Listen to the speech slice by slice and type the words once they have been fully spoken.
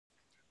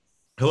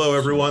Hello,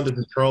 everyone. This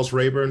is Charles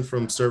Rayburn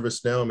from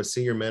ServiceNow. I'm a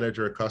senior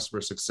manager of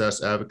customer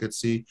success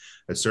advocacy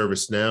at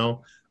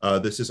ServiceNow.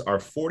 This is our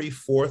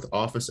 44th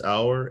office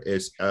hour.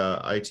 It's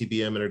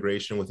ITBM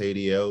integration with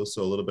ADO,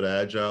 so a little bit of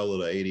Agile, a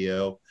little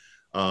ADO.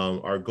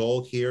 Our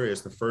goal here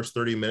is the first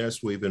 30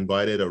 minutes. We've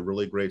invited a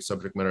really great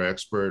subject matter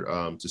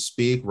expert to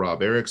speak,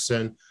 Rob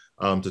Erickson,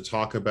 to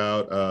talk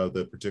about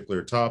the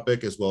particular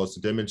topic, as well as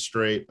to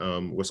demonstrate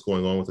what's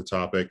going on with the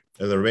topic.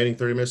 And the remaining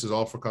 30 minutes is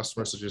all for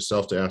customers such as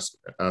yourself to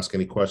ask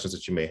any questions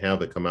that you may have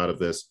that come out of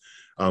this.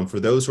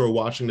 For those who are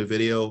watching the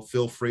video,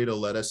 feel free to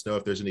let us know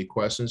if there's any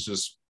questions.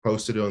 Just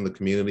post it on the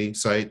community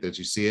site that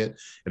you see it,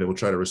 and it will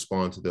try to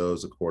respond to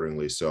those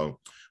accordingly. So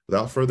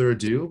without further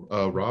ado,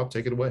 Rob,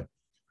 take it away.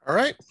 All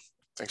right.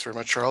 Thanks very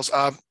much, Charles.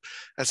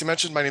 As you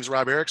mentioned, my name is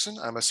Rob Erickson.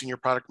 I'm a senior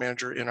product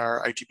manager in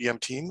our ITBM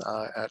team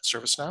at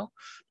ServiceNow.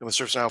 Been with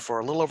ServiceNow for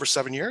a little over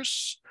 7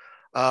 years.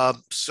 What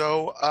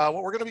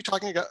we're going to be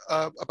talking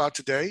about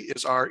today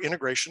is our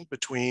integration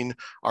between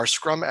our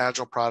Scrum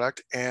Agile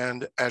product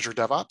and Azure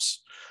DevOps.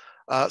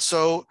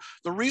 So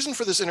the reason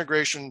for this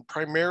integration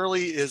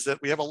primarily is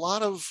that we have a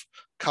lot of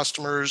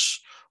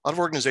customers, a lot of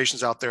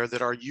organizations out there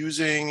that are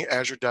using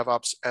Azure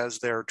DevOps as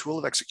their tool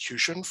of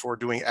execution for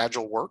doing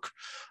Agile work,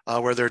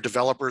 where their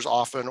developers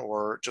often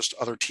or just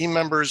other team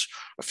members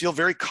feel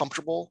very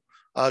comfortable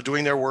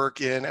doing their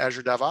work in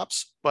Azure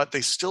DevOps, but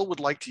they still would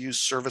like to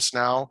use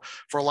ServiceNow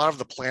for a lot of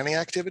the planning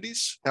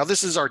activities. Now,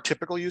 this is our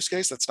typical use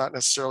case. That's not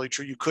necessarily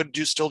true. You could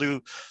still do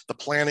the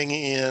planning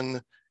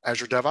in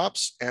Azure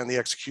DevOps and the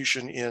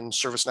execution in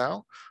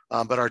ServiceNow,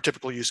 but our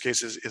typical use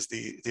case is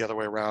the other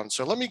way around.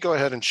 So let me go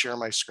ahead and share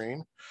my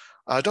screen.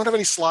 I don't have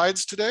any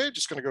slides today,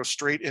 just going to go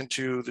straight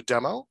into the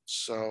demo.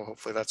 So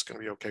hopefully that's going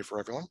to be okay for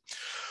everyone.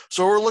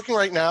 So we're looking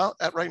right now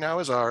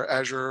is our an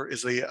Azure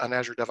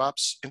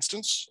DevOps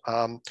instance.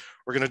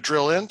 We're going to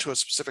drill into a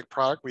specific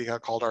product we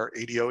got called our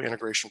ADO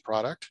integration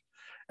product.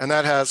 And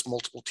that has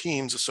multiple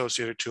teams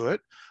associated to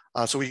it.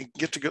 So we can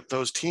get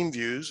those team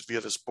views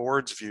via this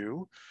boards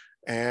view.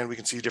 And we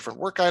can see different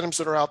work items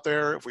that are out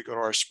there. If we go to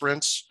our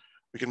sprints,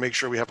 we can make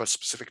sure we have a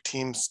specific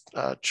team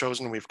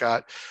chosen. We've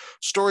got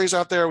stories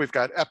out there. We've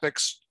got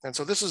epics. And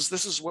so this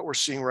is what we're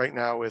seeing right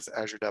now with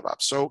Azure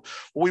DevOps. So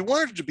what we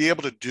wanted to be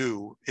able to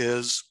do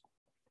is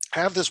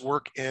have this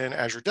work in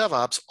Azure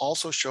DevOps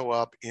also show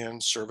up in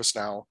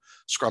ServiceNow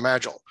Scrum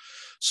Agile.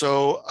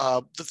 So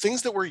the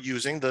things that we're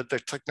using, the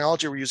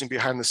technology we're using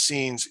behind the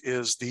scenes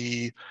is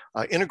the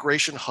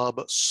integration hub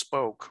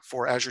spoke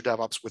for Azure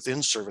DevOps within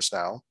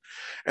ServiceNow.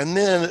 And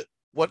then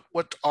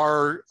what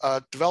our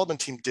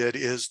development team did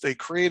is they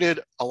created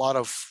a lot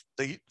of,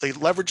 they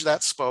leveraged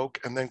that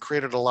spoke and then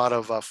created a lot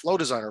of flow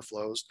designer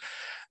flows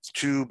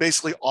to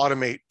basically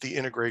automate the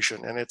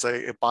integration. And it's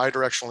a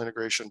bi-directional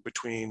integration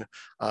between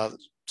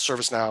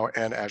ServiceNow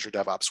and Azure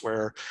DevOps,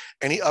 where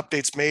any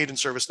updates made in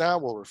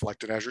ServiceNow will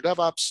reflect in Azure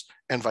DevOps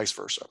and vice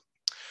versa.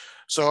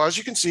 So as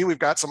you can see, we've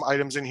got some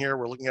items in here.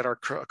 We're looking at our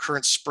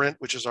current sprint,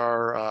 which is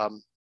our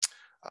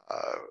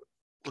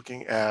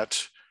looking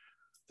at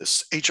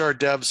this HR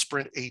Dev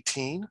Sprint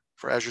 18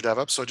 for Azure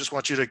DevOps. So I just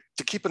want you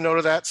to keep a note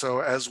of that.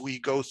 So as we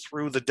go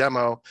through the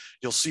demo,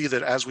 you'll see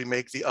that as we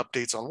make the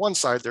updates on one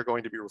side, they're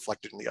going to be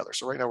reflected in the other.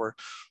 So right now we're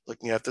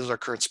looking at, this is our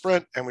current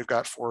sprint, and we've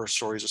got 4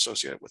 stories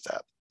associated with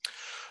that.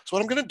 So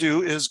what I'm going to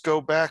do is go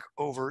back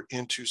over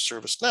into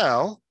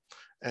ServiceNow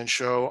and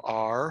show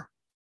our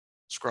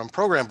Scrum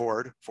program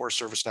board for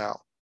ServiceNow.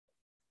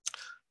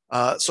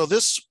 So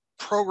this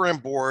program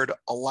board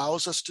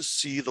allows us to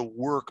see the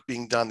work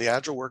being done, the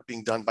Agile work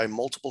being done by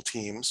multiple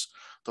teams.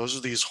 Those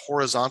are these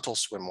horizontal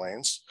swim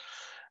lanes,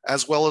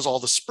 as well as all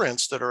the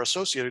sprints that are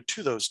associated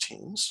to those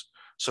teams.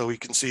 So we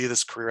can see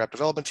this career app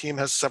development team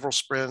has several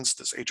sprints.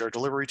 This HR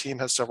delivery team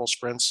has several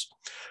sprints.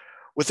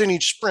 Within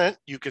each sprint,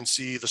 you can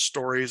see the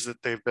stories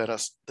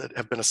that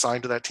have been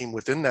assigned to that team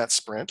within that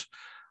sprint.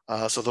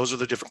 So those are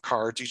the different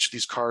cards. Each of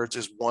these cards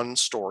is one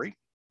story.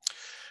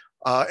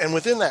 And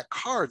within that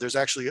card, there's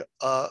actually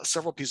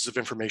several pieces of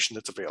information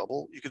that's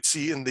available. You can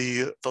see in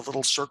the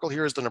little circle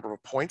here is the number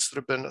of points that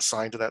have been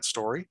assigned to that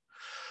story.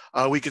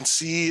 We can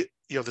see,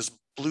 this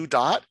blue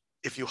dot.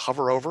 If you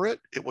hover over it,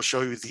 it will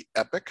show you the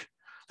epic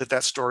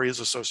that story is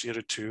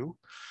associated to.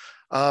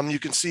 You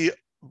can see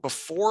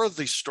before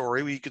the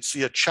story, we could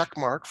see a check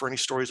mark for any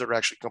stories that are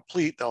actually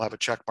complete. They'll have a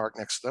check mark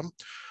next to them.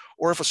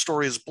 Or if a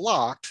story is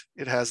blocked,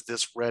 it has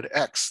this red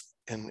X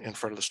in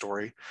front of the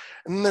story.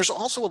 And then there's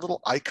also a little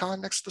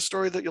icon next to the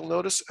story that you'll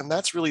notice, and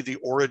that's really the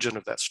origin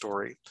of that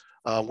story.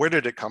 Where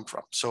did it come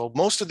from? So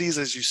most of these,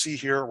 as you see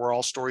here, were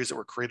all stories that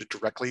were created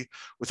directly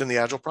within the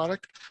Agile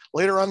product.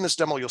 Later on in this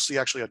demo, you'll see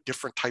actually a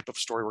different type of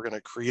story we're going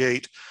to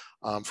create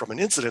from an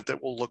incident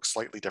that will look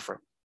slightly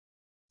different.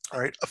 All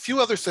right, a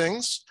few other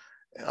things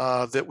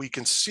that we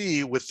can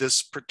see with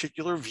this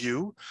particular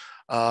view.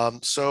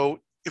 So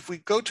if we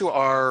go to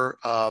our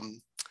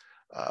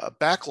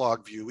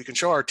backlog view, we can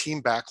show our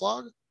team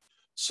backlog.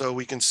 So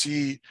we can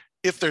see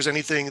if there's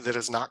anything that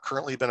has not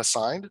currently been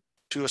assigned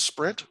to a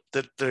sprint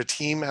that a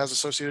team has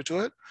associated to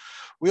it.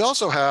 We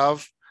also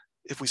have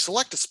if we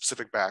select a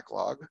specific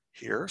backlog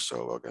here,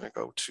 so we're going to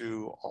go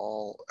to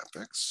all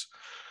epics,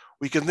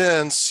 we can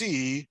then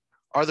see,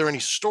 are there any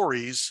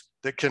stories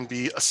that can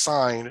be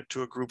assigned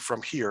to a group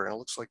from here? And it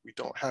looks like we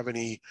don't have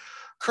any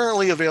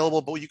currently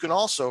available, but you can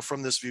also,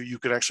 from this view, you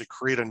can actually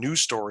create a new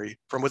story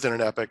from within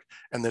an epic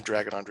and then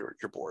drag it onto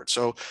your board.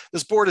 So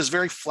this board is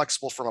very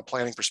flexible from a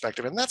planning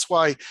perspective. And that's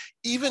why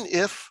even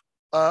if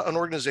an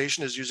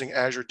organization is using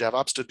Azure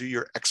DevOps to do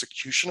your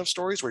execution of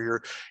stories, where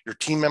your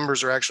team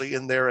members are actually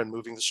in there and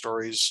moving the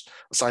stories,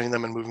 assigning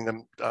them and moving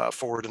them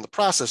forward in the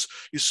process,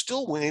 you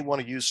still may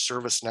want to use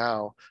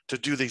ServiceNow to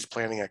do these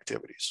planning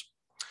activities.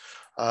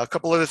 A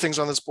couple other things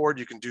on this board,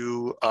 you can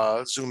do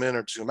zoom in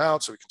or zoom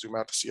out, so we can zoom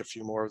out to see a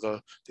few more of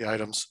the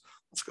items.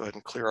 Let's go ahead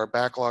and clear our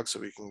backlog so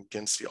we can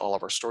again see all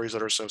of our stories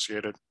that are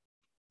associated.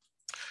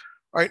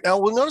 All right, now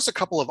we'll notice a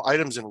couple of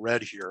items in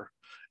red here.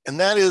 And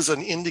that is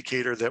an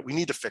indicator that we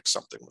need to fix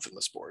something within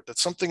this board, that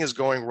something is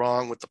going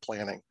wrong with the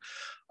planning.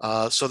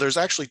 So there's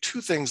actually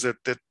two things that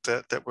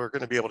we're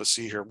going to be able to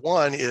see here.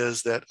 One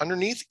is that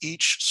underneath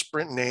each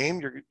sprint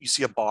name, you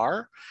see a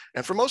bar.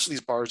 And for most of these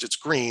bars, it's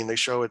green. They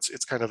show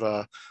it's kind of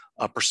a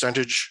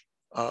percentage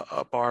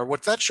bar.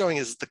 What that's showing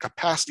is the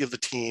capacity of the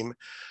team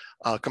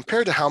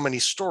compared to how many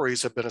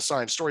stories have been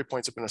assigned, story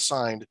points have been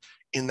assigned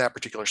in that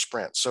particular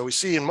sprint. So we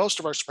see in most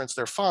of our sprints,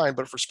 they're fine,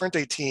 but for sprint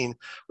 18,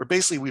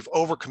 we've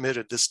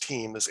overcommitted this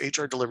team, this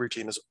HR delivery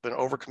team has been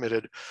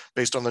overcommitted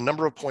based on the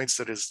number of points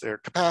that is their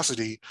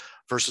capacity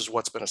versus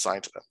what's been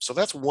assigned to them. So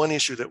that's one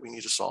issue that we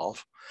need to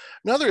solve.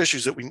 Another issue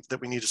that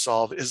we need to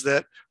solve is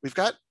that we've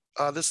got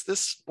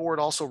this board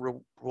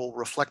also will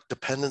reflect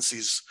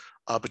dependencies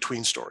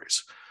between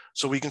stories.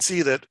 So we can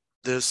see that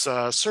this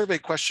survey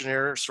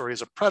questionnaire story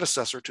is a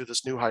predecessor to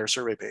this new hire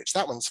survey page.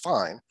 That one's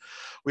fine.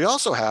 We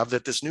also have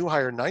that this new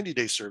hire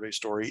 90-day survey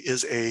story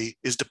is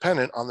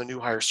dependent on the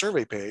new hire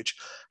survey page.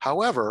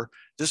 However,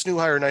 this new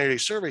hire 90-day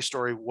survey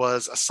story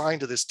was assigned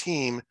to this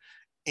team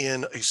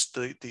in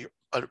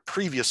a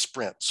previous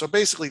sprint. So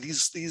basically,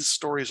 these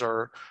stories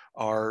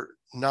are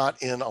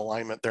not in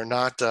alignment. They're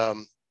not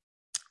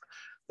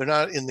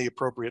in the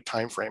appropriate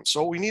time frame.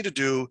 So what we need to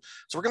do,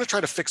 so we're going to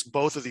try to fix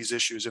both of these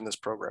issues in this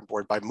program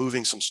board by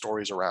moving some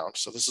stories around.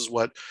 So this is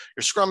what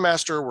your Scrum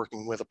Master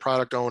working with a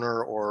product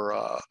owner or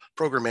a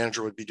program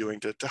manager would be doing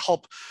to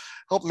help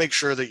make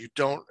sure that you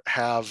don't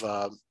have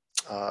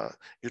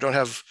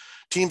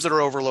teams that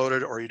are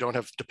overloaded, or you don't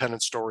have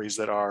dependent stories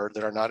that are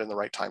not in the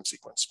right time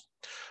sequence.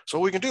 So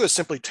what we can do is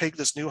simply take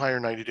this new hire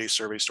 90-day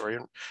survey story.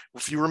 And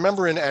if you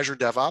remember in Azure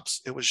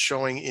DevOps, it was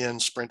showing in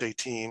Sprint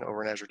 18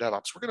 over in Azure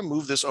DevOps. We're going to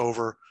move this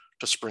over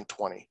to Sprint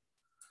 20.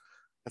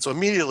 And so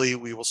immediately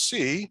we will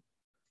see,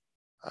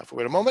 if we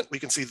wait a moment, we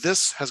can see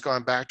this has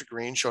gone back to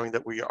green, showing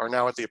that we are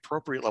now at the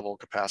appropriate level of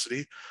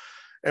capacity.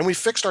 And we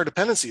fixed our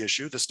dependency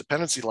issue. This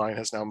dependency line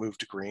has now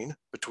moved to green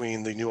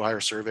between the new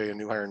hire survey and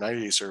new hire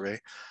 90-day survey.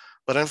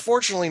 But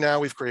unfortunately, now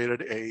we've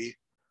created a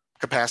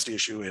capacity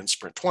issue in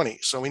Sprint 20.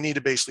 So we need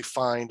to basically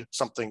find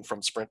something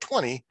from Sprint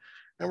 20,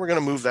 and we're going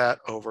to move that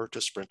over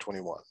to Sprint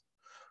 21.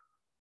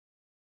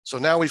 So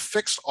now we've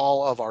fixed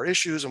all of our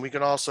issues, and we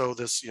can also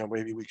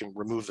maybe we can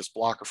remove this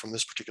blocker from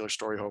this particular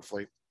story,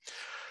 hopefully.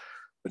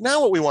 But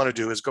now what we want to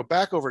do is go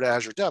back over to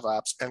Azure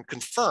DevOps and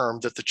confirm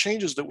that the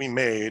changes that we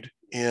made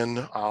in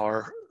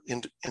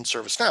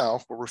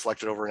ServiceNow were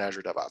reflected over in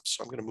Azure DevOps.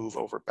 So I'm going to move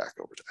back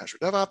over to Azure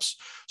DevOps.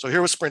 So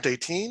here was Sprint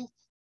 18.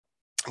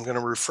 I'm going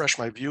to refresh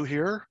my view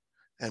here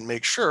and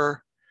make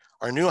sure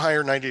our new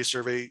hire 90-day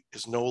survey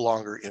is no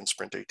longer in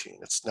Sprint 18.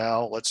 It's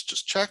now, let's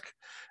just check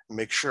and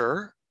make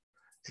sure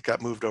it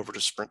got moved over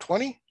to Sprint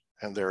 20,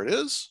 and there it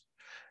is.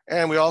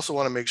 And we also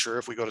want to make sure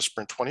if we go to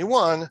Sprint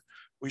 21,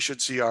 we should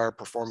see our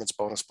performance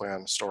bonus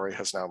plan story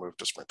has now moved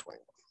to Sprint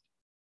 21.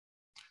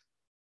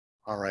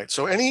 All right,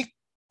 so any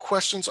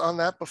questions on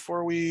that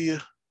before we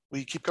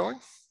keep going?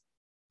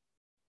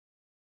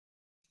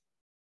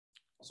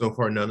 So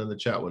far, none in the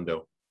chat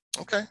window.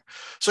 Okay,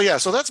 so yeah,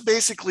 so that's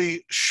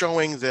basically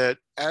showing that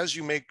as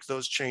you make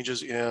those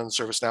changes in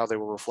ServiceNow, they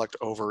will reflect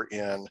over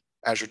in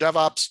Azure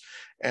DevOps.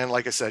 And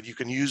like I said, you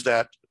can use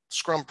that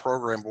Scrum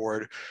program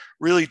board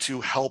really to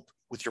help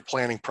with your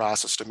planning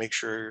process to make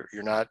sure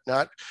you're not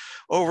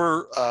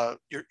over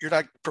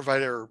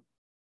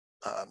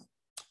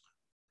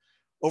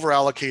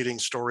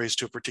allocating stories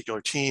to a particular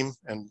team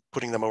and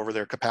putting them over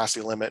their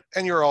capacity limit.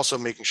 And you're also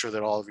making sure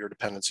that all of your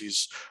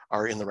dependencies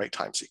are in the right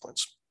time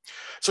sequence.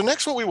 So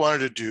next, what we wanted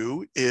to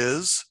do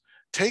is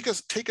take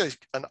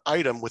an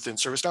item within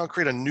ServiceNow and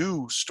create a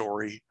new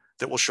story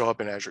that will show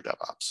up in Azure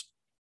DevOps.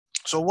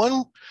 So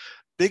one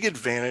big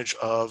advantage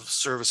of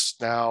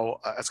ServiceNow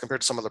as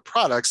compared to some other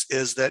products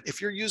is that if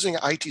you're using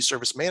IT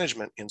service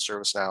management in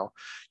ServiceNow,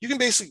 you can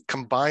basically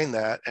combine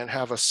that and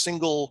have a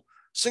single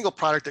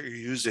product that you're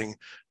using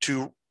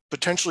to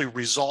potentially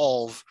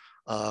resolve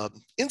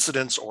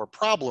incidents or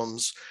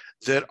problems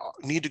that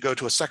need to go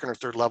to a second or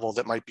third level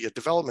that might be a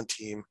development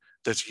team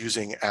that's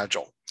using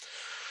Agile.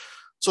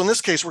 So in this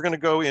case, we're going to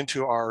go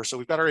into so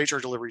we've got our HR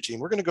delivery team.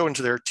 We're going to go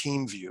into their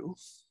team view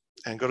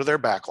and go to their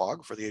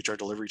backlog for the HR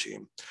delivery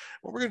team.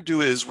 What we're going to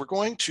do is we're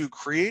going to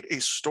create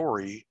a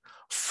story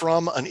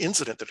from an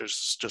incident that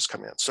has just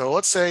come in. So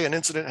let's say an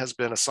incident has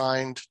been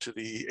assigned to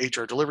the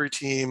HR delivery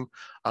team.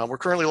 We're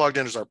currently logged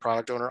in as our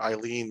product owner,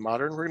 Eileen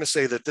Modern. We're going to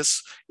say that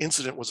this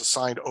incident was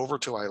assigned over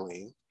to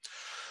Eileen.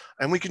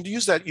 And we can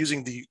use that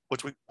using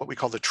what we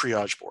call the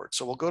triage board.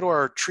 So we'll go to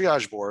our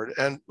triage board,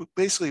 and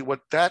basically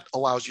what that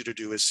allows you to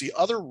do is see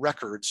other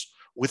records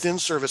within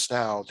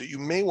ServiceNow that you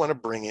may want to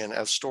bring in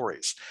as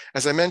stories.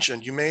 As I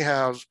mentioned, you may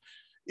have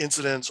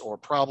incidents or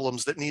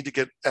problems that need to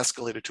get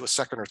escalated to a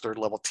second or third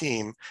level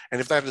team.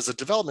 And if that is a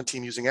development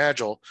team using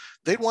Agile,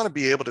 they'd want to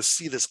be able to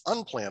see this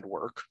unplanned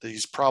work,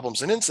 these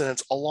problems and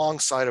incidents,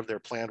 alongside of their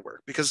planned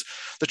work. Because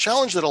the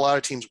challenge that a lot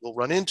of teams will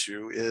run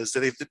into is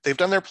that they've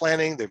done their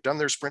planning, they've done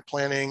their sprint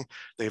planning,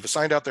 they've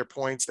assigned out their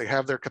points, they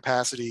have their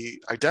capacity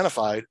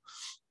identified,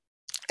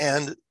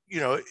 and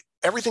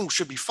everything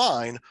should be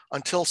fine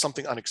until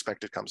something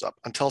unexpected comes up,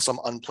 until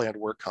some unplanned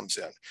work comes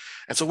in.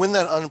 And so when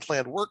that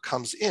unplanned work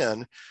comes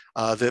in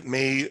that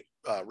may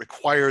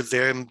require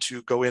them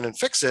to go in and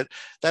fix it,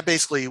 that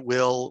basically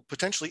will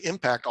potentially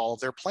impact all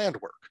of their planned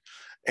work.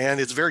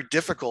 And it's very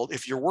difficult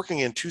if you're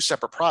working in two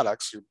separate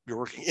products, you're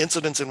working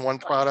incidents in one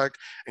product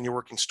and you're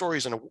working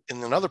stories in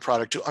another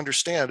product, to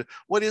understand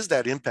what is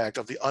that impact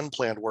of the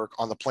unplanned work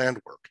on the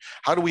planned work.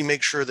 How do we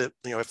make sure that,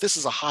 if this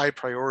is a high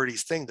priority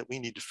thing that we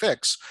need to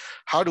fix,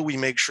 how do we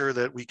make sure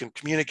that we can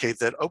communicate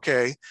that,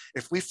 okay,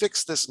 if we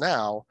fix this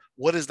now,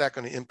 what is that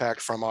going to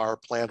impact from our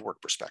planned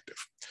work perspective?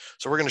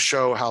 So we're going to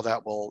show how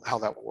that will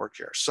work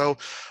here. So what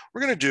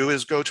we're going to do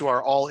is go to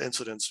our all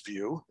incidents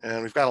view,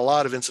 and we've got a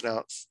lot of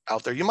incidents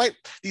out there.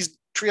 These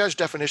triage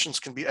definitions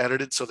can be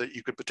edited so that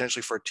you could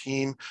potentially, for a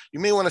team, you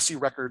may want to see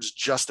records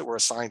just that were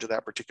assigned to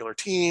that particular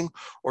team,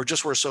 or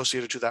just were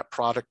associated to that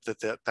product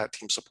that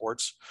team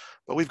supports.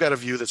 But we've got a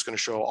view that's going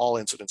to show all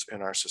incidents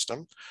in our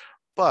system.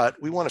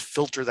 But we want to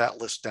filter that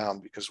list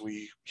down because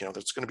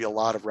there's going to be a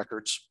lot of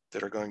records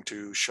that are going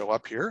to show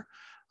up here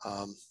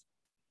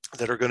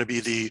that are going to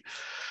be the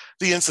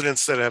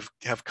incidents that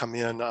have come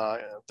in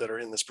that are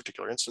in this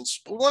particular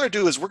instance. What we want to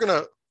do is we're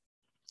going to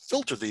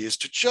filter these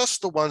to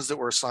just the ones that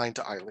were assigned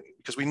to Eileen,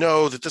 because we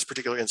know that this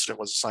particular incident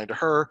was assigned to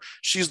her.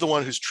 She's the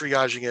one who's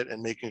triaging it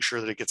and making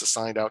sure that it gets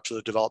assigned out to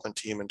the development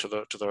team and to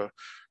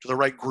the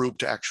right group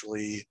to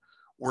actually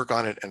work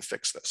on it and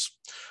fix this.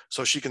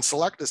 So she can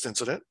select this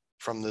incident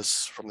from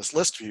this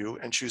list view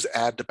and choose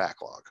add to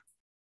backlog.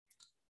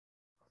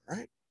 All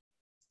right.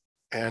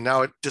 And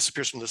now it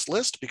disappears from this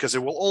list because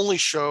it will only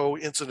show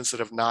incidents that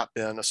have not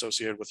been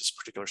associated with this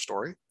particular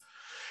story.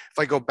 If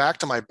I go back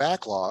to my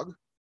backlog,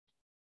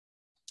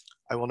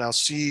 I will now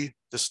see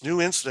this new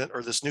incident,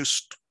 or this new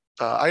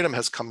item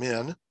has come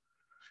in.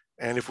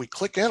 And if we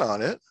click in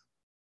on it,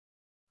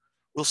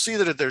 we'll see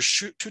that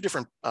there's two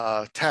different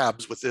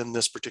tabs within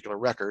this particular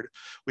record.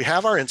 We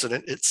have our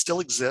incident. It still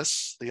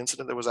exists, the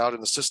incident that was out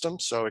in the system.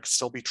 So it can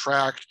still be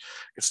tracked.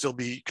 It can still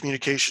be,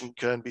 communication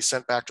can be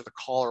sent back to the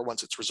caller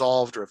once it's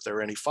resolved, or if there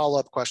are any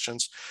follow-up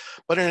questions.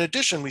 But in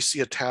addition, we see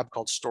a tab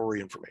called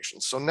story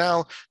information. So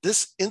now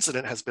this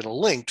incident has been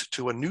linked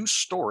to a new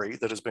story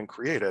that has been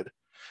created.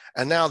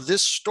 And now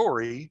this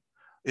story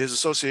is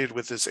associated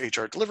with this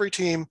HR delivery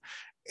team,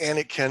 and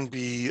it can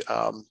be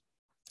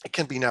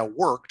now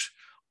worked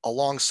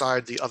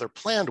alongside the other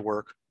planned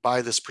work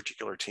by this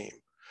particular team.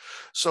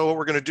 So what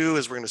we're going to do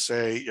is we're going to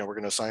say, we're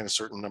going to assign a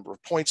certain number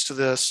of points to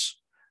this,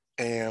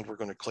 and we're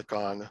going to click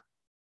on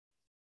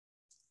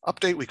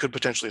update. We could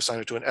potentially assign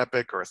it to an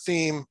epic or a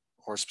theme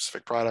or a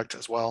specific product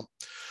as well.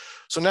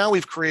 So now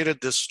we've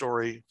created this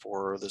story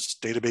for this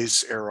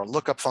database error on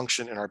lookup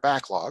function in our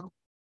backlog.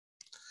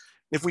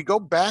 If we go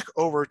back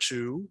over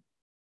to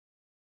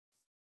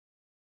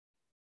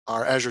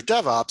our Azure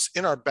DevOps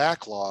in our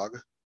backlog,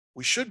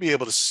 we should be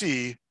able to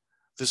see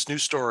this new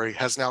story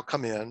has now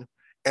come in,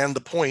 and the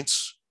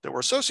points that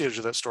were associated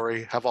with that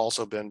story have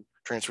also been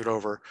transferred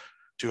over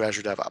to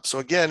Azure DevOps. So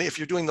again, if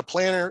you're doing the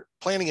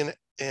planning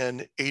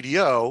in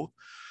ADO,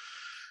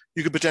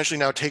 you could potentially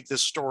now take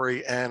this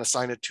story and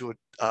assign it to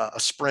a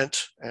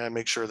sprint and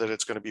make sure that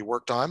it's going to be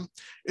worked on.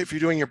 If you're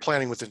doing your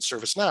planning within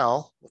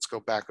ServiceNow, let's go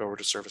back over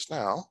to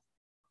ServiceNow.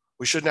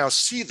 We should now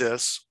see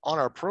this on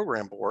our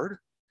program board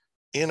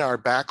in our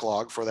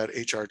backlog for that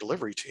HR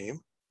delivery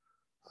team.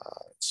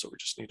 So we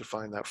just need to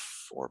find that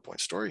 4-point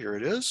story. Here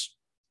it is.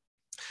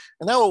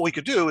 And now what we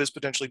could do is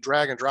potentially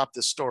drag and drop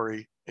this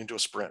story into a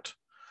sprint.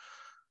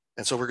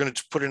 And so we're going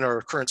to put in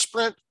our current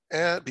sprint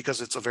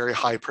because it's a very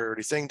high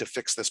priority thing to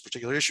fix this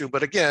particular issue.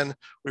 But again,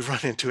 we've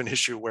run into an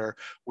issue where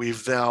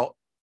we've now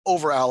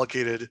over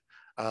allocated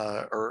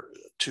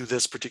to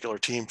this particular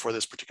team for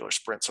this particular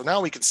sprint. So now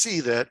we can see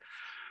that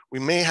we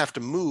may have to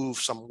move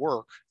some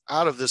work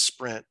out of this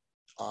sprint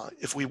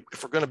if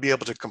we're going to be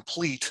able to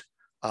complete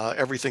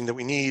everything that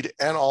we need,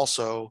 and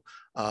also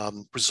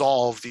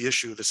resolve the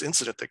issue, this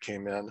incident that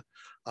came in,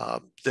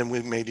 then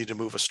we may need to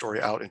move a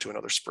story out into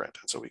another sprint.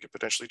 And so we could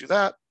potentially do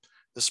that.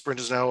 The sprint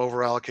is now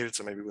over allocated,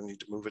 so maybe we need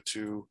to move it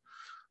to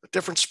a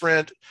different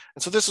sprint.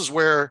 And so this is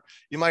where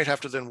you might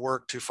have to then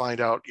work to find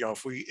out,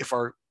 if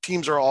our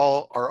teams are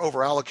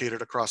over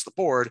allocated across the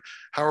board,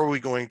 how are we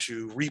going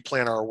to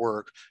replan our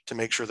work to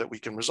make sure that we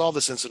can resolve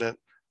this incident,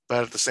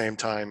 but at the same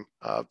time,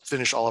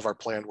 finish all of our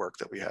planned work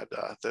that we had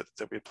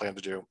planned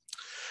to do.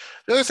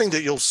 The other thing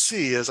that you'll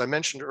see, as I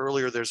mentioned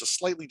earlier, there's a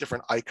slightly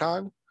different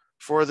icon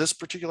for this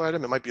particular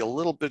item. It might be a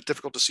little bit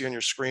difficult to see on your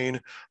screen,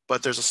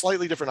 but there's a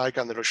slightly different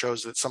icon that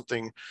shows that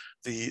something,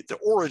 the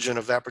origin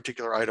of that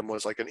particular item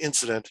was like an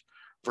incident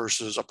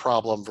versus a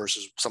problem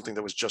versus something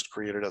that was just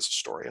created as a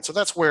story. And so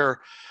that's where,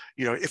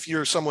 if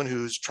you're someone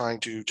who's trying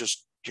to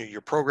just,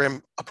 a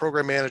program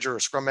manager or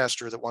scrum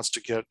master that wants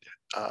to get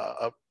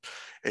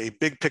a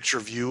big picture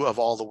view of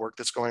all the work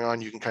that's going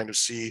on, you can kind of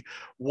see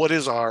what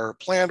is our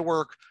planned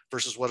work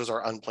versus what is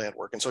our unplanned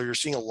work. And so you're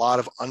seeing a lot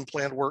of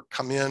unplanned work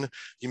come in.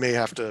 You may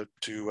have to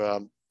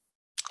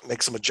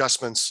make some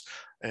adjustments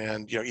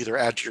and either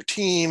add to your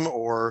team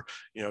or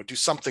do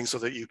something so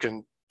that you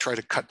can try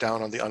to cut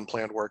down on the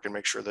unplanned work and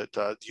make sure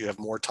that you have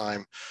more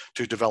time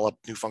to develop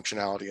new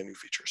functionality and new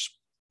features.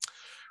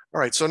 All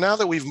right, so now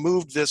that we've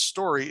moved this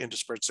story into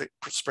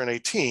Sprint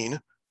 18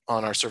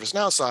 on our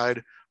ServiceNow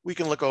side, we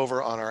can look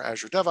over on our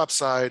Azure DevOps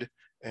side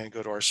and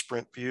go to our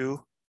Sprint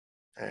view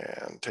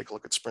and take a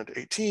look at Sprint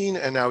 18.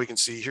 And now we can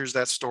see here's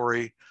that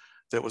story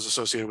that was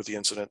associated with the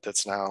incident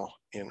that's now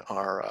in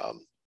our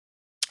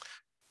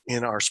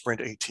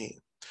Sprint 18.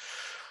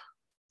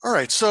 All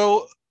right,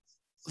 so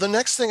the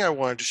next thing I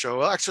wanted to show,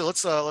 well, actually,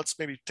 let's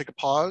maybe take a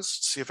pause,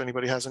 see if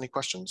anybody has any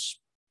questions.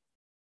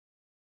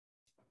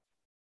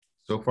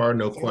 So far,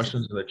 no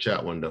questions in the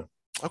chat window.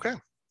 Okay.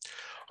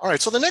 All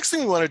right, so the next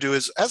thing we want to do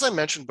is, as I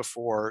mentioned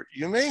before,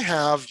 you may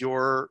have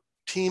your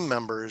team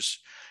members,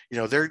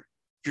 you're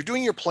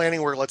doing your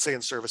planning work, let's say in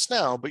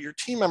ServiceNow, but your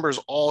team members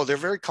they're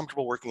very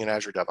comfortable working in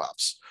Azure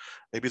DevOps.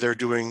 Maybe they're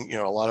doing,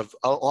 a lot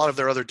of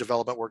their other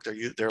development work. They're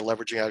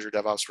leveraging Azure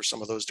DevOps for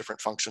some of those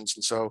different functions.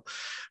 And so,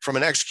 from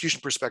an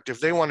execution perspective,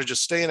 they want to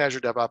just stay in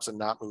Azure DevOps and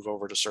not move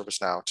over to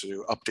ServiceNow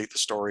to update the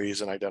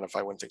stories and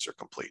identify when things are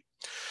complete.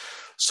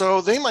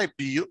 So they might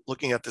be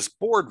looking at this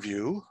board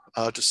view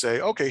to say,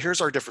 okay,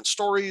 here's our different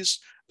stories.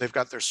 They've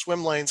got their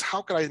swim lanes.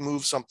 How can I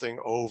move something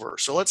over?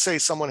 So let's say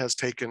someone has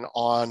taken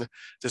on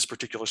this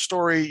particular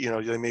story.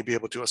 They may be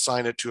able to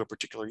assign it to a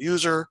particular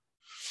user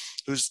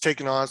who's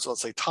taken on. So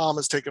let's say Tom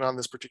has taken on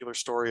this particular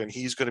story, and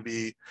he's going to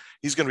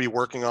be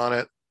working on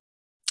it.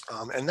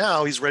 And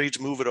now he's ready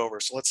to move it over.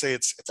 So let's say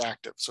it's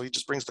active. So he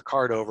just brings the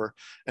card over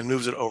and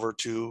moves it over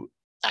to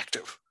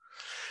active.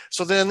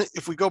 So then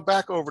if we go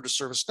back over to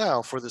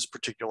ServiceNow for this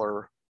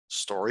particular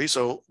story,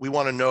 so we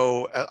want to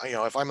know,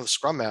 if I'm the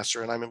Scrum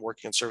Master and I'm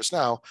working in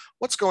ServiceNow,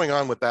 what's going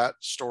on with that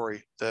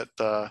story that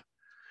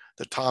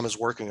Tom is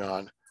working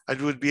on? I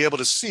would be able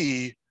to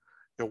see,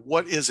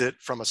 what is it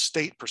from a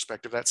state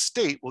perspective. That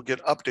state will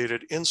get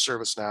updated in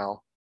ServiceNow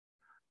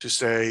to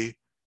say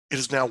it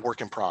is now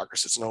work in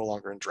progress. It's no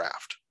longer in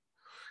draft.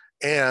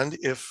 And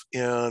if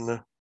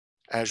in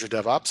Azure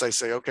DevOps, I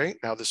say, okay,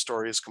 now this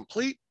story is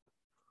complete,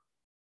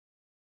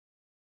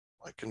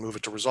 I can move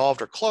it to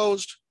resolved or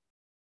closed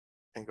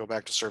and go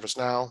back to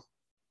ServiceNow.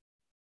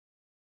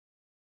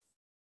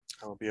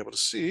 I'll be able to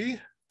see,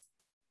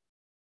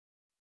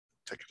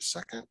 take it a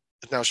second.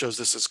 It now shows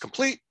this is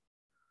complete.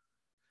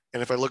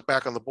 And if I look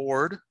back on the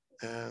board,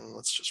 and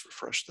let's just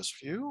refresh this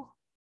view.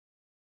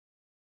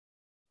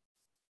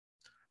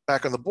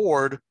 Back on the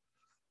board,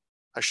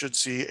 I should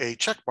see a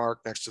check mark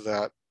next to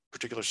that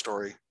particular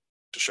story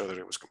to show that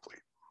it was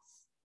complete.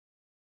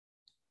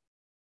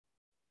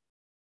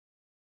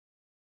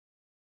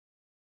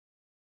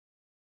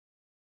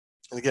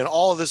 And again,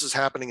 all of this is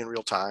happening in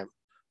real time.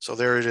 So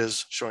there it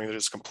is, showing that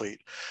it's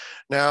complete.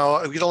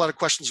 Now, we get a lot of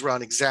questions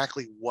around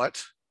exactly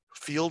what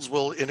fields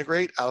will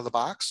integrate out of the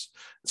box.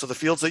 And so the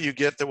fields that you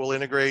get that will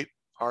integrate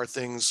are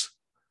things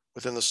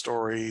within the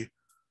story,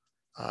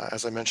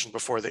 as I mentioned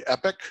before, the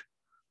epic,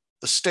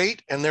 the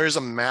state, and there is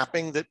a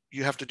mapping that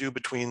you have to do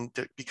between,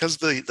 because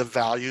the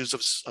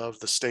values of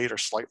the state are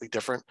slightly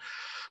different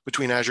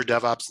between Azure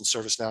DevOps and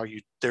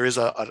ServiceNow, there is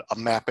a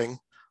mapping.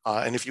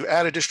 And if you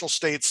add additional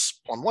states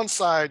on one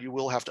side, you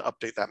will have to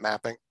update that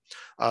mapping.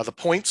 The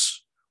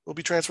points will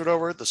be transferred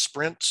over, the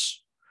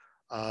sprints,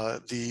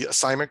 the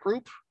assignment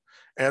group,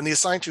 and the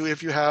assigned to,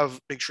 if you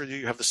make sure that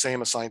you have the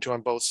same assigned to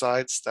on both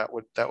sides, that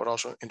would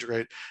also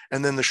integrate.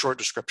 And then the short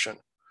description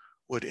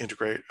would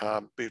integrate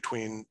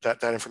between,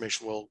 that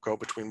information will go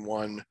between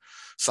one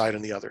side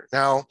and the other.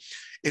 Now,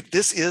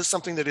 this is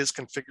something that is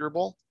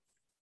configurable.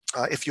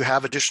 If you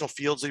have additional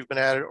fields that you've been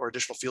added or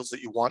additional fields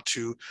that you want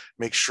to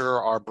make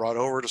sure are brought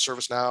over to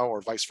ServiceNow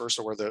or vice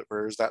versa, where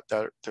there's that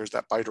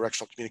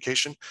bidirectional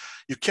communication,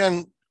 you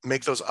can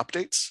make those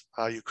updates.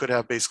 You could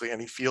have basically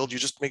any field. You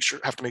just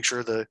have to make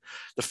sure the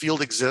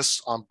field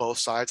exists on both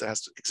sides. It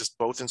has to exist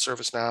both in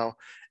ServiceNow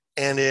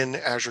and in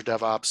Azure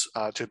DevOps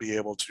to be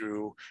able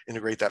to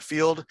integrate that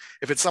field.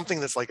 If it's something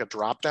that's like a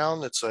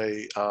dropdown, that's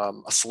a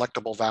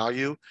selectable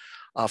value,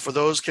 For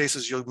those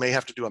cases, you may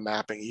have to do a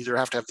mapping. You either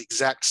have to have the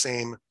exact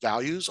same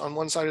values on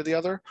one side or the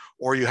other,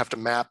 or you have to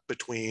map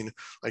between,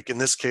 like in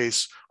this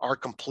case, our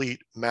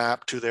complete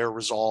map to their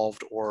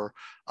resolved or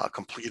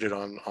completed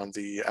on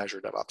the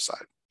Azure DevOps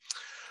side.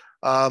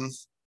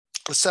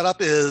 The setup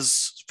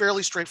is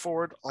fairly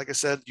straightforward. Like I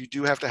said, you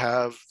do have to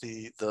have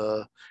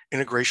the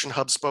integration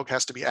hub spoke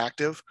has to be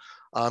active.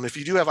 If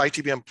you do have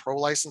ITBM Pro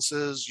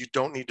licenses, you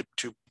don't need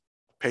to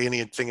pay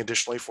anything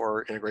additionally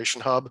for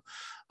integration hub.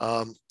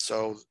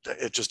 So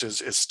it just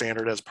is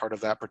standard as part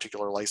of that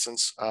particular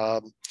license.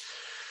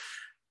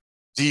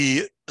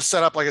 The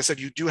setup, like I said,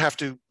 you do have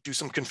to do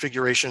some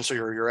configuration. So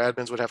your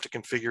admins would have to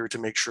configure to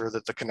make sure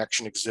that the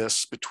connection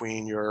exists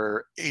between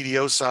your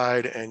ADO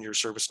side and your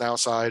ServiceNow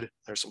side.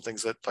 There's some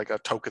things that, like a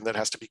token that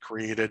has to be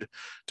created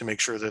to make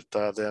sure that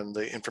then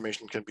the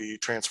information can be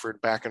transferred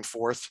back and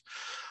forth.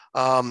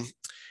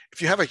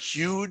 If you have a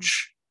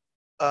huge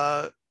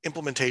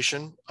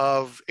implementation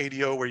of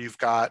ADO where you've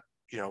got,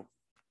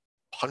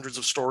 hundreds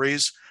of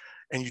stories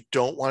and you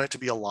don't want it to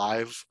be a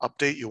live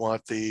update, you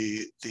want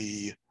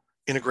the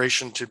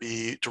integration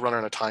to run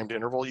on a timed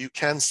interval, you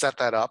can set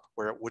that up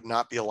where it would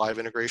not be a live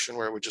integration,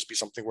 where it would just be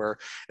something where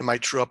it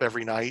might true up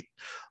every night.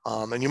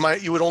 And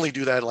you would only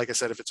do that, like I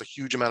said, if it's a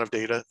huge amount of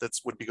data that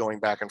would be going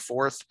back and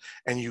forth,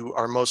 and you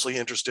are mostly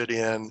interested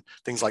in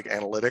things like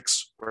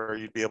analytics, where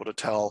you'd be able to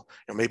tell,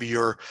 maybe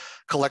you're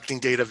collecting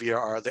data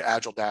via the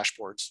Agile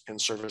dashboards in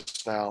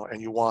ServiceNow,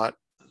 and you want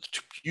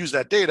to use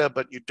that data,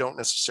 but you don't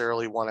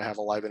necessarily want to have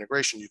a live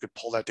integration. You could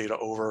pull that data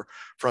over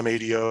from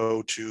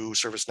ADO to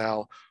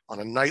ServiceNow on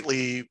a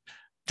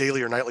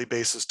daily or nightly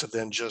basis to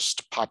then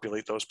just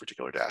populate those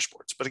particular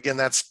dashboards. But again,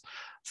 that's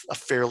a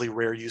fairly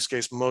rare use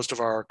case. Most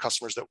of our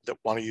customers that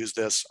want to use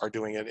this are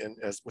doing it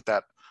with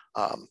that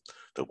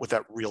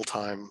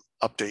real-time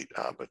update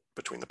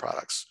between the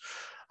products.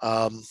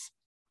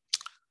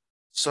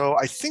 So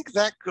I think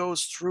that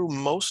goes through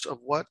most of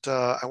what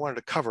I wanted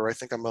to cover. I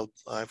think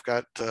I've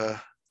got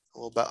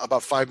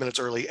about 5 minutes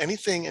early.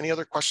 Any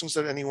other questions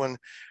that anyone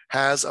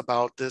has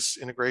about this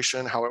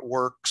integration, how it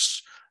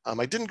works?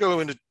 I didn't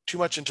go into too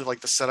much into like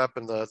the setup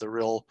and the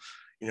real,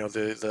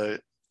 the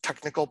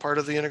technical part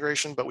of the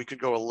integration, but we could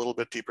go a little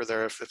bit deeper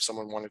there if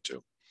someone wanted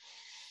to.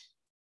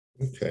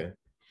 Okay.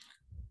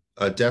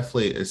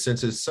 Definitely,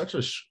 since it's such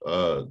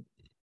a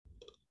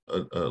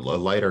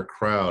lighter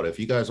crowd, if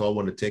you guys all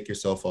want to take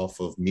yourself off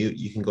of mute,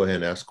 you can go ahead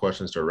and ask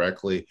questions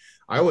directly.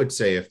 I would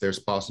say if there's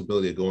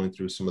possibility of going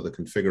through some of the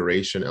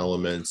configuration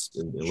elements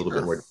in a little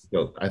bit more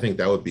detail, I think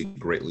that would be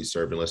greatly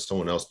served, unless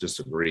someone else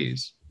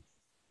disagrees.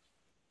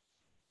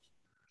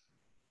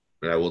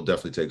 And I will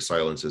definitely take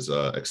silence as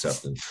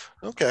acceptance.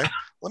 Okay,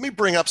 let me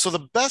bring up, so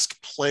the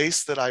best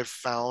place that I've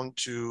found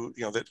to,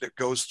 that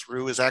goes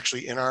through is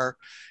actually in our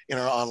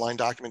online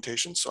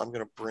documentation. So I'm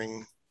going to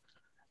bring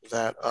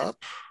that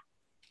up.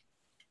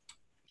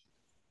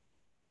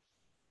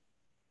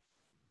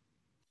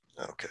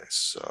 Okay,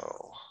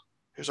 so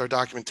here's our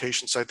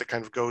documentation site that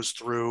kind of goes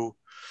through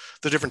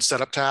the different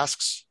setup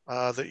tasks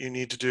that you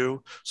need to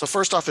do. So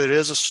first off, it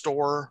is a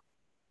store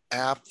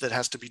app that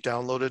has to be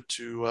downloaded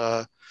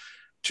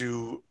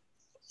to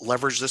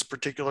leverage this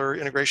particular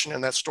integration.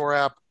 And that store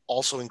app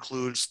also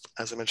includes,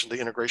 as I mentioned,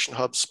 the integration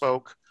hub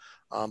spoke,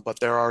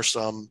 but there are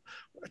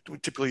we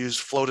typically use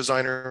flow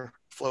designer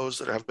flows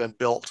that have been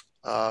built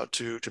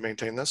to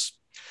maintain this.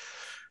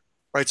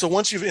 Right, so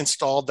once you've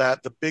installed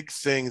that, the big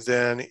thing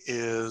then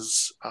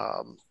is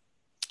kind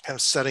of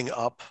setting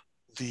up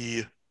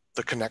the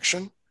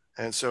connection.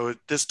 And so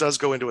this does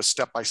go into a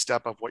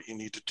step-by-step of what you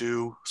need to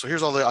do. So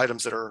here's all the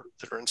items that are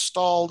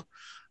installed.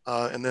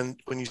 And then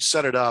when you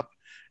set it up,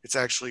 it's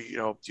actually,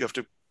 you have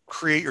to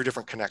create your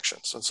different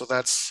connections. And so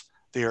that's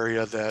the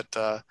area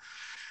that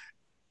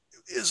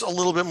is a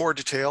little bit more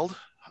detailed.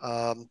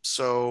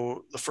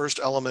 So the first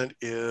element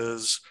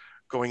is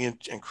going in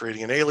and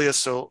creating an alias.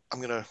 So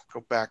I'm going to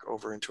go back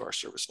over into our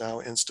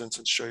ServiceNow instance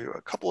and show you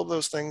a couple of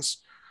those things.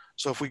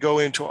 So if we go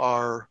into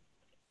our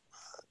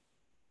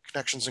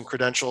connections and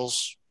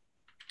credentials,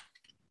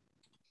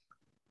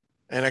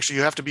 and actually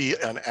you have to be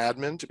an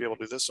admin to be able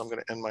to do this. So I'm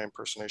going to end my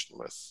impersonation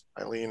with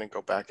Eileen and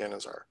go back in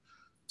as our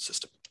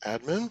system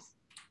admin.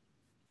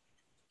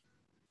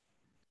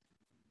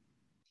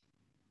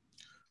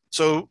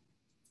 So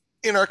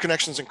in our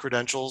connections and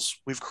credentials,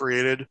 we've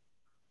created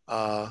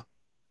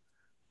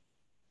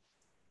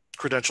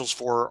credentials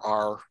for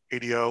our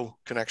ADO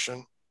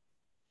connection.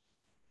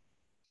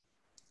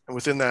 And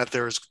within that,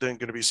 there's then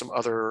going to be some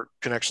other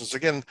connections.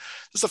 Again,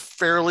 this is a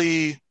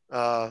fairly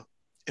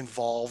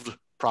involved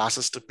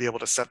process to be able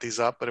to set these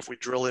up. But if we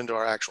drill into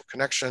our actual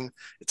connection,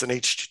 it's an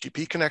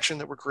HTTP connection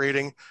that we're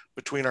creating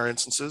between our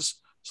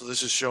instances. So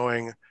this is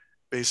showing,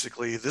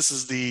 basically, this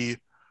is the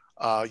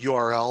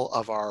URL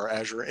of our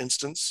Azure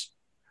instance.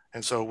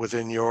 And so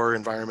within your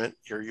environment,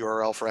 your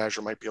URL for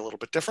Azure might be a little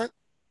bit different.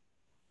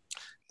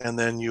 And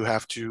then you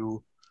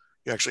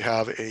actually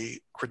have a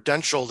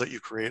credential that you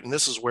create. And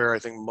this is where I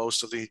think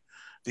most of the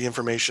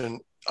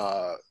information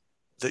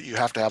that you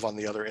have to have on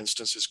the other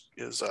instance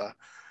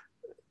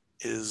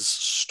is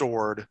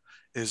stored,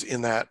 is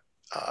in that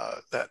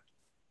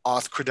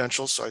auth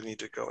credentials. So I need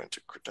to go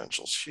into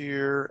credentials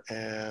here,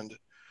 and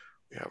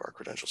we have our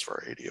credentials for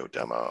our ADO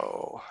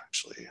demo.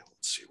 Actually,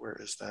 let's see, where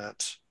is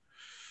that?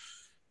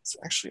 It's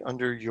actually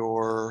under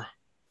your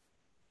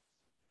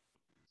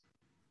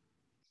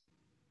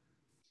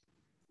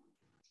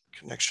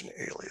connection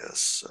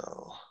alias.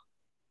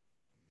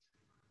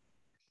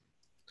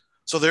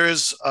 So there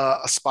is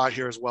a spot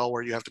here as well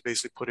where you have to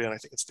basically put in, I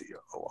think it's the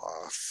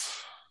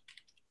OAuth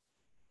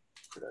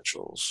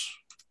credentials,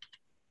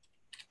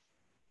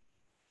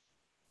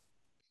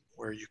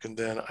 where you can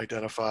then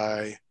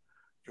identify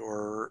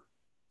your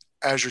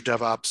Azure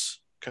DevOps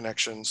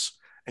connections,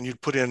 and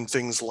you'd put in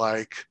things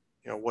like,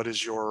 what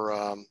is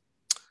your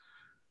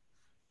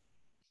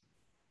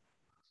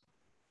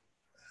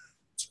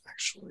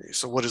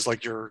so what is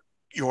like your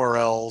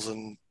URLs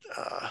and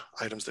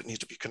items that need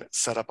to be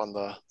set up on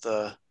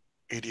the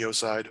ADO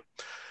side.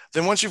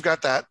 Then once you've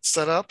got that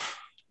set up,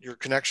 your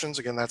connections,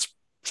 again, that's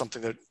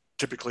something that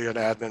typically an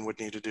admin would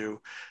need to do.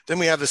 Then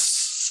we have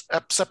this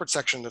separate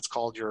section that's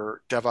called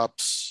your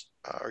DevOps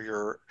or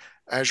your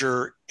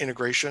Azure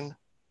integration.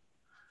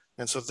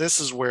 And so this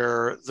is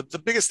where the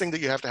biggest thing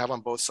that you have to have on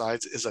both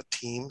sides is a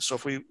team. So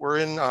if we're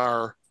in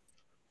our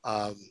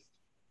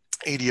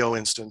ADO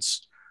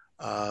instance,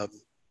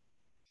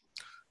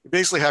 you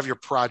basically have your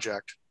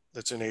project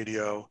that's in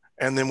ADO.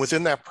 And then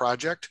within that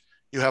project,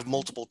 you have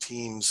multiple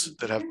teams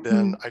that have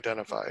been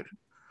identified.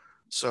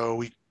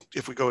 So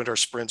if we go into our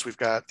sprints, we've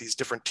got these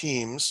different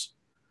teams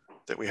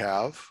that we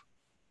have.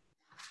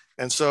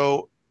 And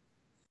so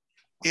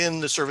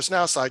in the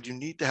ServiceNow side, you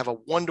need to have a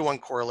one-to-one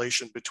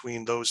correlation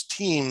between those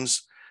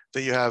teams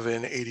that you have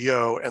in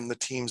ADO and the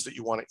teams that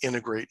you want to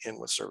integrate in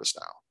with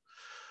ServiceNow.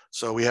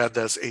 So we had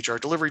this HR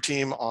delivery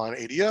team on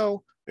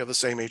ADO. We have the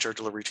same HR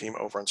delivery team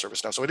over on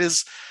ServiceNow. So it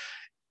is,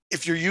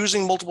 if you're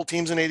using multiple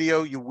teams in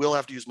ADO, you will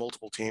have to use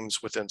multiple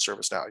teams within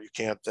ServiceNow. You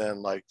can't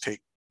then like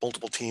take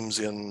multiple teams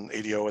in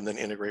ADO and then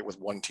integrate with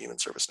one team in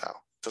ServiceNow.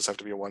 It does have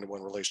to be a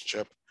one-to-one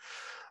relationship.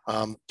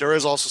 There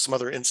is also some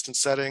other instance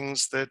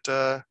settings that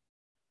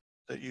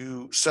that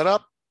you set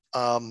up.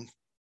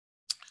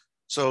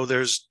 So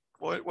there's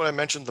what I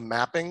mentioned, the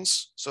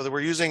mappings. So that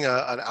we're using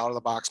an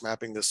out-of-the-box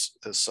mapping, this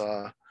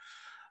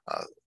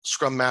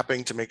Scrum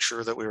mapping, to make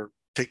sure that we're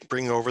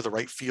bringing over the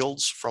right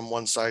fields from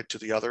one side to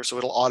the other. So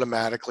it'll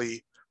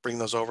automatically bring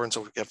those over. And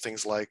so we have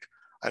things like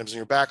items in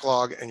your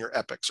backlog and your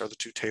epics are the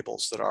two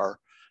tables that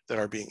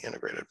are being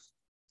integrated.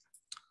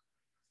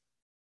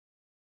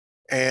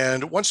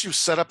 And once you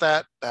set up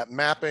that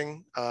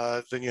mapping,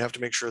 then you have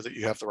to make sure that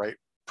you have the right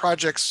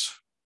projects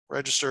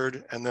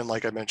registered. And then,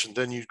 like I mentioned,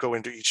 then you go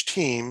into each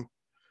team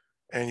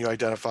and you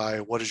identify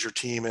what is your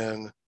team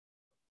in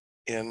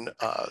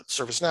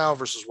ServiceNow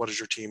versus what is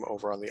your team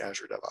over on the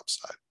Azure DevOps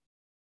side.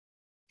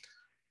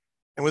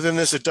 And within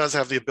this, it does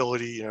have the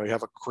ability, you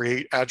have a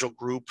create Agile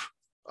group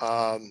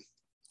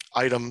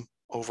item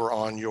over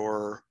on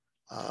your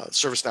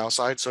ServiceNow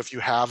side. So if you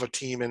have a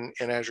team in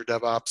Azure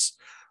DevOps,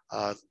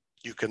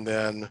 you can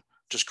then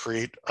just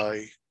create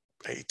a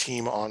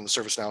team on the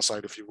ServiceNow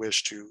side if you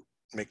wish to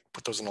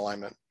put those in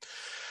alignment.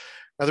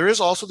 Now, there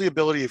is also the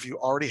ability, if you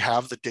already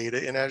have the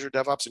data in Azure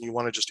DevOps and you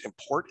want to just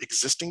import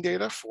existing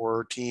data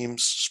for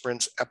teams,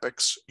 sprints,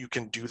 epics, you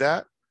can do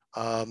that.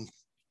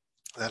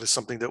 That is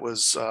something that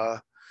was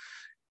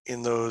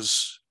in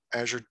those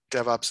Azure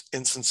DevOps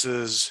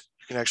instances.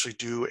 You can actually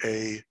do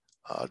a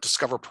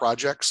discover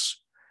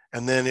projects,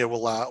 and then it will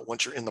allow,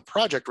 once you're in the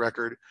project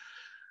record,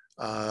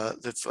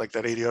 that's like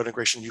that ADO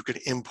integration, you could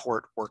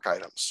import work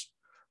items.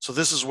 So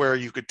this is where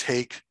you could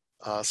take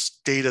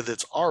data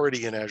that's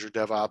already in Azure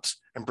DevOps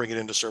and bring it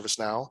into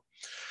ServiceNow.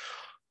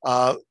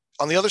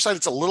 On the other side,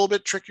 it's a little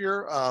bit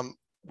trickier.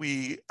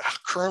 We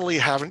currently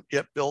haven't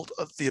yet built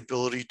the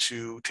ability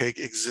to take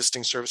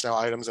existing ServiceNow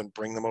items and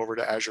bring them over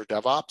to Azure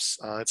DevOps.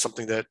 It's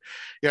something that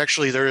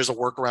there is a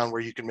workaround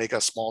where you can make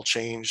a small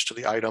change to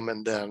the item,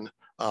 and then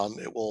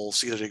it will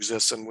see that it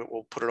exists and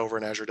we'll put it over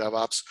in Azure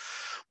DevOps.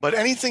 But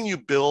anything you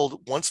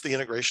build, once the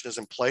integration is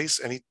in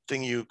place,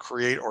 anything you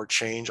create or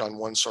change on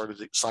one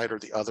side or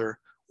the other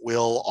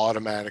will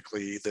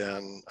automatically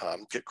then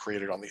get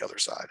created on the other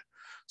side.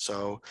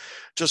 So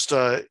just,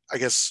 I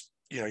guess,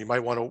 you might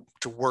want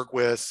to work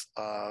with,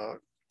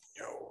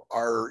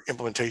 our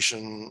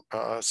implementation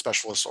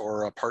specialists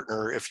or a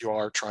partner if you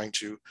are trying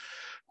to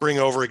bring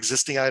over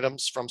existing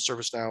items from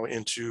ServiceNow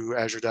into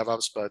Azure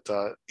DevOps, but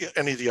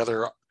any of the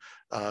other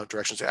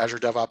directions, Azure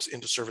DevOps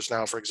into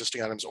ServiceNow for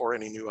existing items or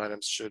any new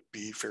items should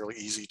be fairly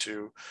easy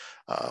to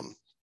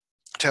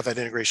have that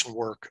integration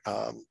work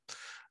out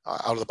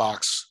of the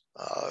box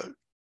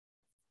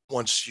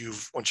once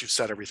you've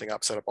set everything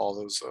up, set up all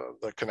those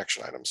the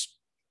connection items.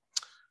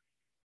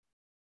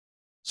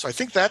 So I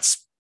think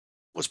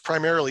was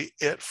primarily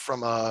it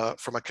from a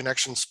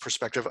connections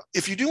perspective.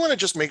 If you do want to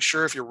just make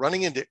sure, if you're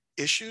running into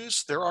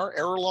issues, there are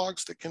error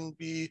logs that can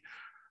be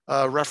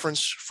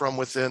referenced from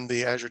within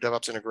the Azure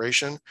DevOps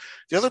integration.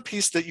 The other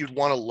piece that you'd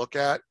want to look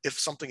at if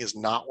something is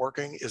not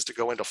working is to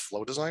go into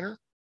Flow Designer.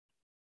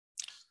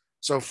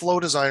 So Flow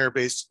Designer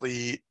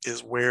basically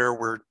is where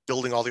we're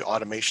building all the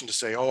automation to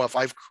say, oh, if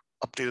I've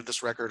updated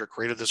this record or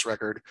created this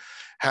record,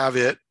 have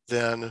it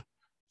then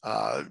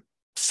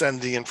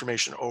send the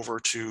information over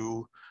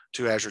to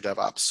Azure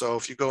DevOps. So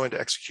if you go into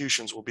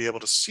executions, we'll be able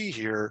to see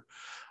here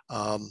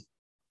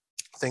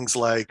things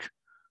like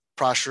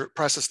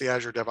process the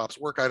Azure DevOps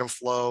work item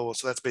flow.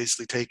 So that's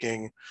basically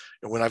taking,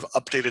 when I've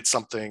updated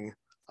something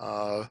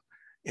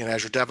in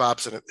Azure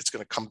DevOps and it's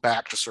going to come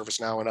back to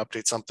ServiceNow and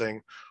update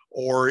something,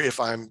 or if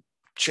I'm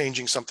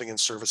changing something in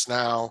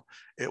ServiceNow,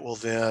 it will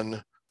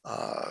then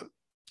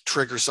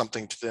trigger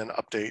something to then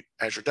update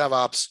Azure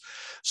DevOps.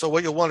 So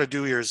what you'll want to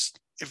do here is,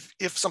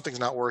 if something's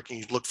not working,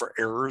 you look for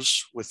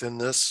errors within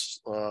this.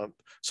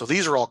 So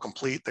these are all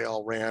complete. They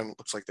all ran,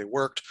 looks like they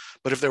worked.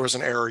 But if there was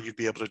an error, you'd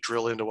be able to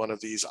drill into one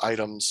of these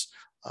items.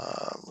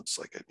 Looks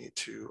like I need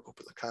to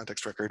open the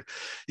context record.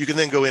 You can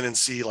then go in and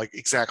see like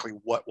exactly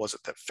what was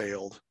it that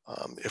failed.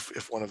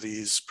 If one of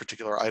these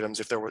particular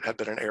items, if there had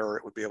been an error,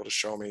 it would be able to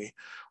show me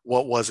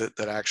what was it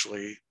that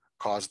actually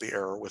caused the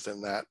error within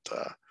that,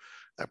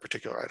 that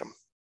particular item.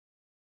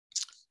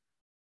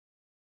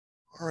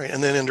 All right,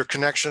 and then under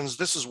connections,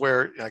 this is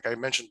where, like I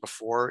mentioned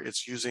before,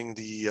 it's using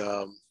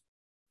the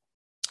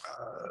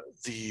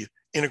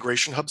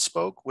integration hub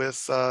spoke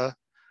with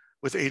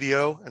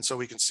ADO, and so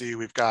we can see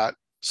we've got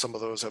some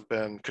of those have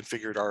been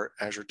configured. Our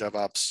Azure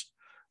DevOps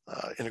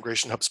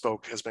integration hub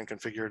spoke has been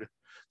configured.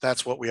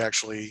 That's what we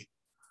actually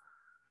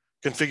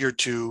configured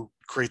to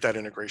create that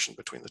integration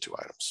between the two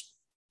items.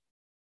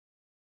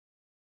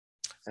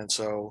 And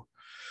so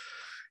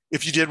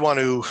if you did want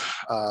to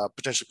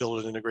potentially build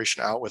an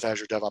integration out with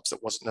Azure DevOps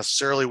that wasn't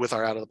necessarily with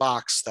our out of the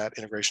box, that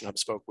integration hub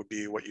spoke would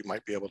be what you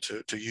might be able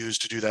to use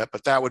to do that.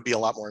 But that would be a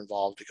lot more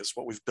involved because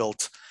what we've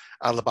built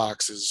out of the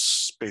box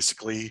is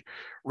basically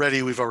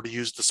ready. We've already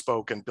used the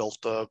spoke and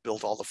built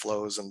all the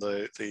flows and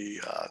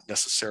the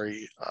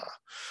necessary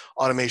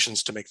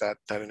automations to make that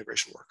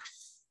integration work.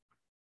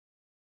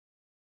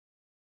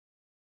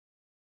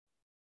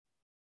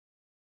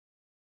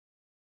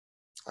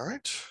 All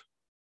right.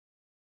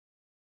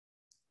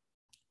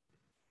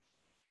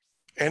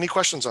 Any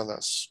questions on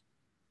this?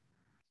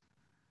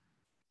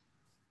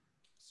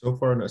 So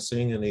far, not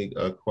seeing any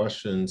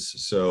questions.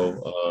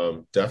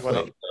 So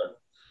definitely,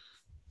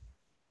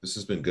 this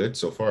has been good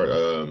so far.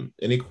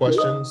 Any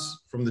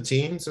questions from the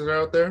teams that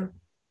are out there?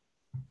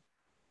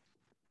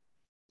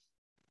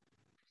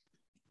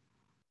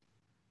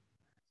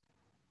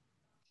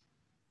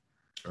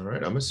 All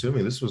right, I'm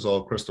assuming this was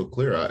all crystal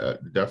clear.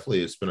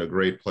 Definitely, it's been a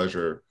great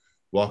pleasure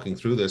walking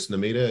through this.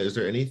 Namita, is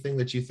there anything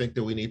that you think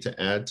that we need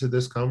to add to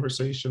this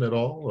conversation at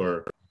all,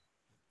 or?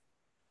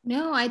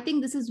 No, I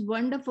think this is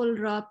wonderful,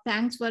 Rob.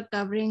 Thanks for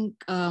covering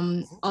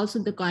also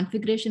the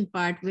configuration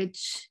part,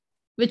 which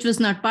was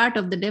not part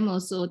of the demo.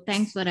 So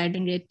thanks for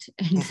adding it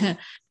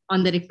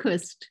on the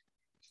request.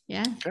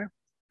 Yeah. Okay.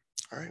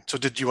 All right. So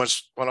did you want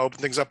to open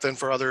things up then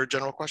for other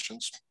general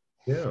questions?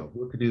 Yeah,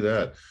 we could do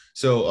that.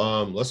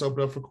 So let's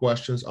open up for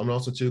questions. I'm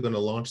also too going to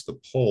launch the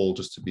poll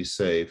just to be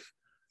safe.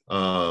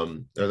 Are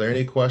there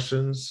any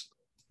questions,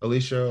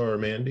 Alicia or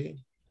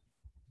Mandy?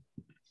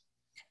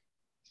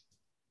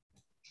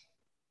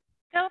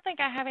 I don't think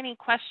I have any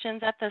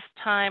questions at this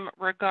time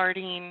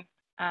regarding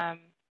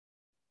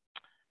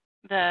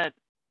the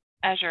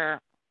Azure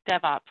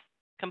DevOps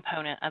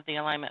component of the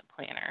alignment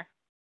planner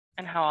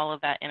and how all of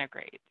that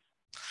integrates.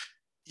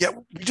 Yeah,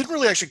 we didn't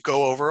really actually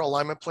go over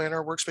alignment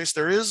planner workspace.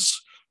 There is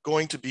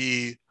going to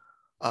be,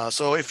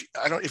 so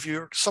if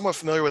you're somewhat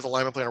familiar with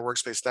alignment planner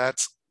workspace,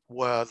 that's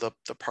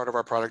the part of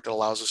our product that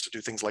allows us to do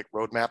things like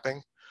road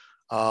mapping.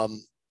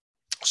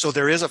 So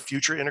there is a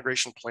future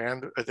integration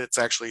plan that's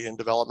actually in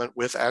development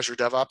with Azure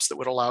DevOps that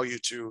would allow you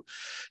to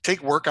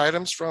take work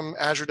items from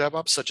Azure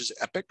DevOps, such as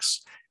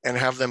epics, and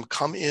have them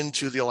come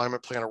into the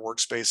alignment planner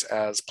workspace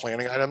as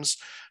planning items.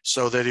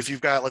 So that if you've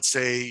got, let's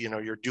say,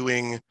 you're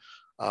doing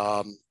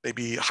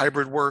maybe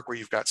hybrid work where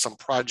you've got some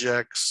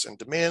projects and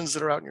demands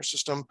that are out in your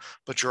system,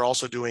 but you're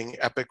also doing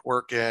epic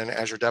work in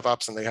Azure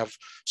DevOps and they have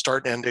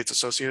start and end dates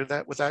associated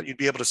with that, you'd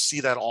be able to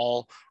see that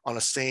all on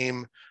a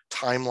same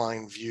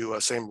timeline view,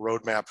 a same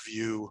roadmap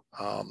view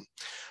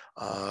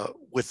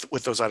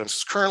with those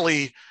items.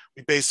 Currently,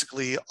 we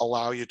basically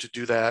allow you to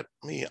do that.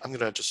 I'm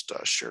gonna just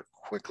share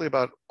quickly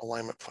about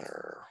alignment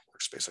planner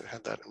workspace. I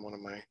had that in one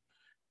of my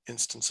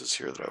instances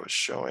here that I was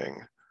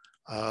showing.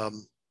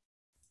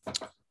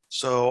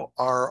 So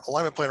our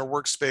alignment planner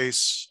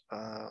workspace,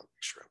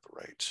 make sure I have the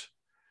right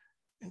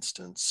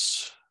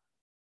instance.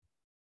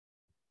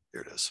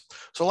 Here it is.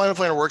 So alignment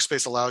planner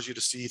workspace allows you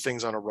to see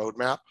things on a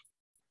roadmap.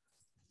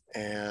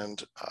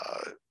 And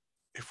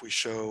if we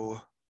show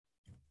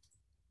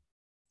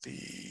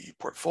the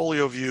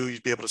portfolio view,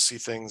 you'd be able to see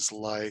things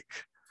like,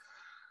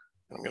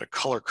 I'm going to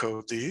color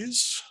code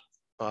these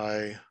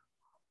by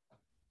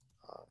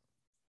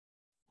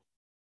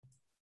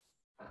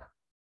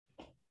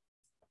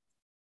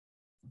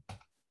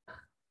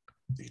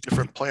the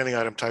different planning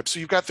item types. So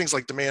you've got things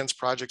like demands,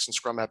 projects, and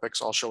Scrum epics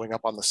all showing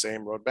up on the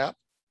same roadmap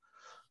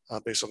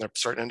based on their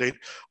start and end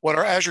date. What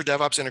our Azure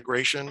DevOps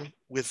integration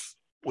with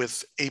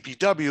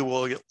APW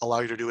will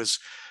allow you to do is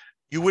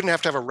you wouldn't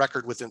have to have a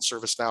record within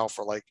ServiceNow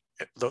for like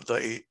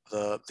the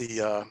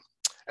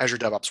Azure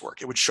DevOps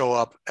work. It would show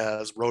up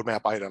as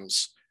roadmap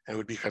items, and it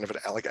would be kind of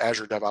like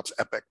Azure DevOps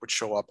Epic would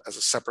show up as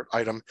a separate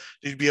item.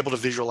 You'd be able to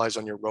visualize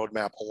on your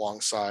roadmap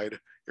alongside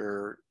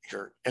your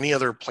any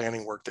other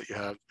planning work that you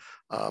have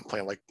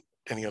planned, like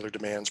any other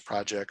demands,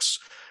 projects,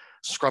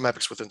 Scrum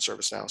epics within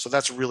ServiceNow. So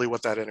that's really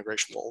what that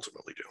integration will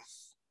ultimately do.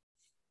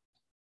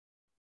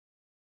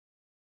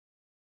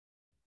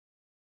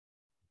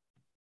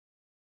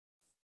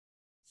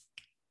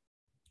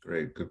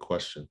 Great, good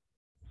question.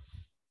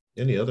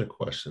 Any other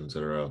questions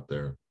that are out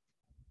there?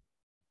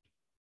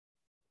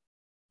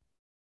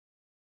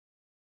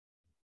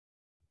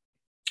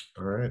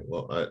 All right,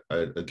 well, I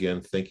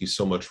again, thank you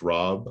so much,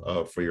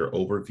 Rob, for your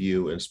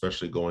overview, and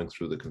especially going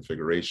through the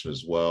configuration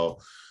as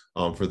well.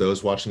 For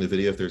those watching the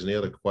video, if there's any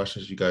other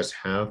questions you guys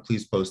have,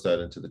 please post that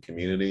into the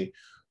community.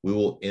 We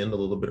will end a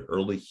little bit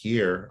early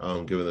here,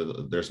 given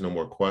that there's no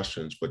more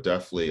questions, but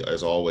definitely,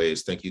 as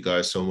always, thank you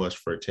guys so much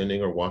for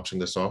attending or watching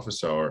this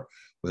office hour.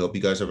 We hope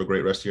you guys have a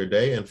great rest of your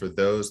day. And for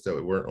those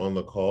that weren't on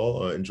the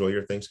call, enjoy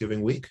your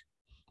Thanksgiving week.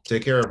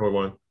 Take care,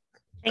 everyone.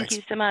 Thank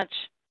you so much.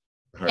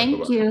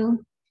 Thank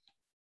you.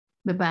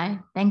 Bye-bye.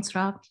 Thanks,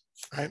 Rob.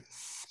 All right.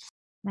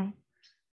 Bye.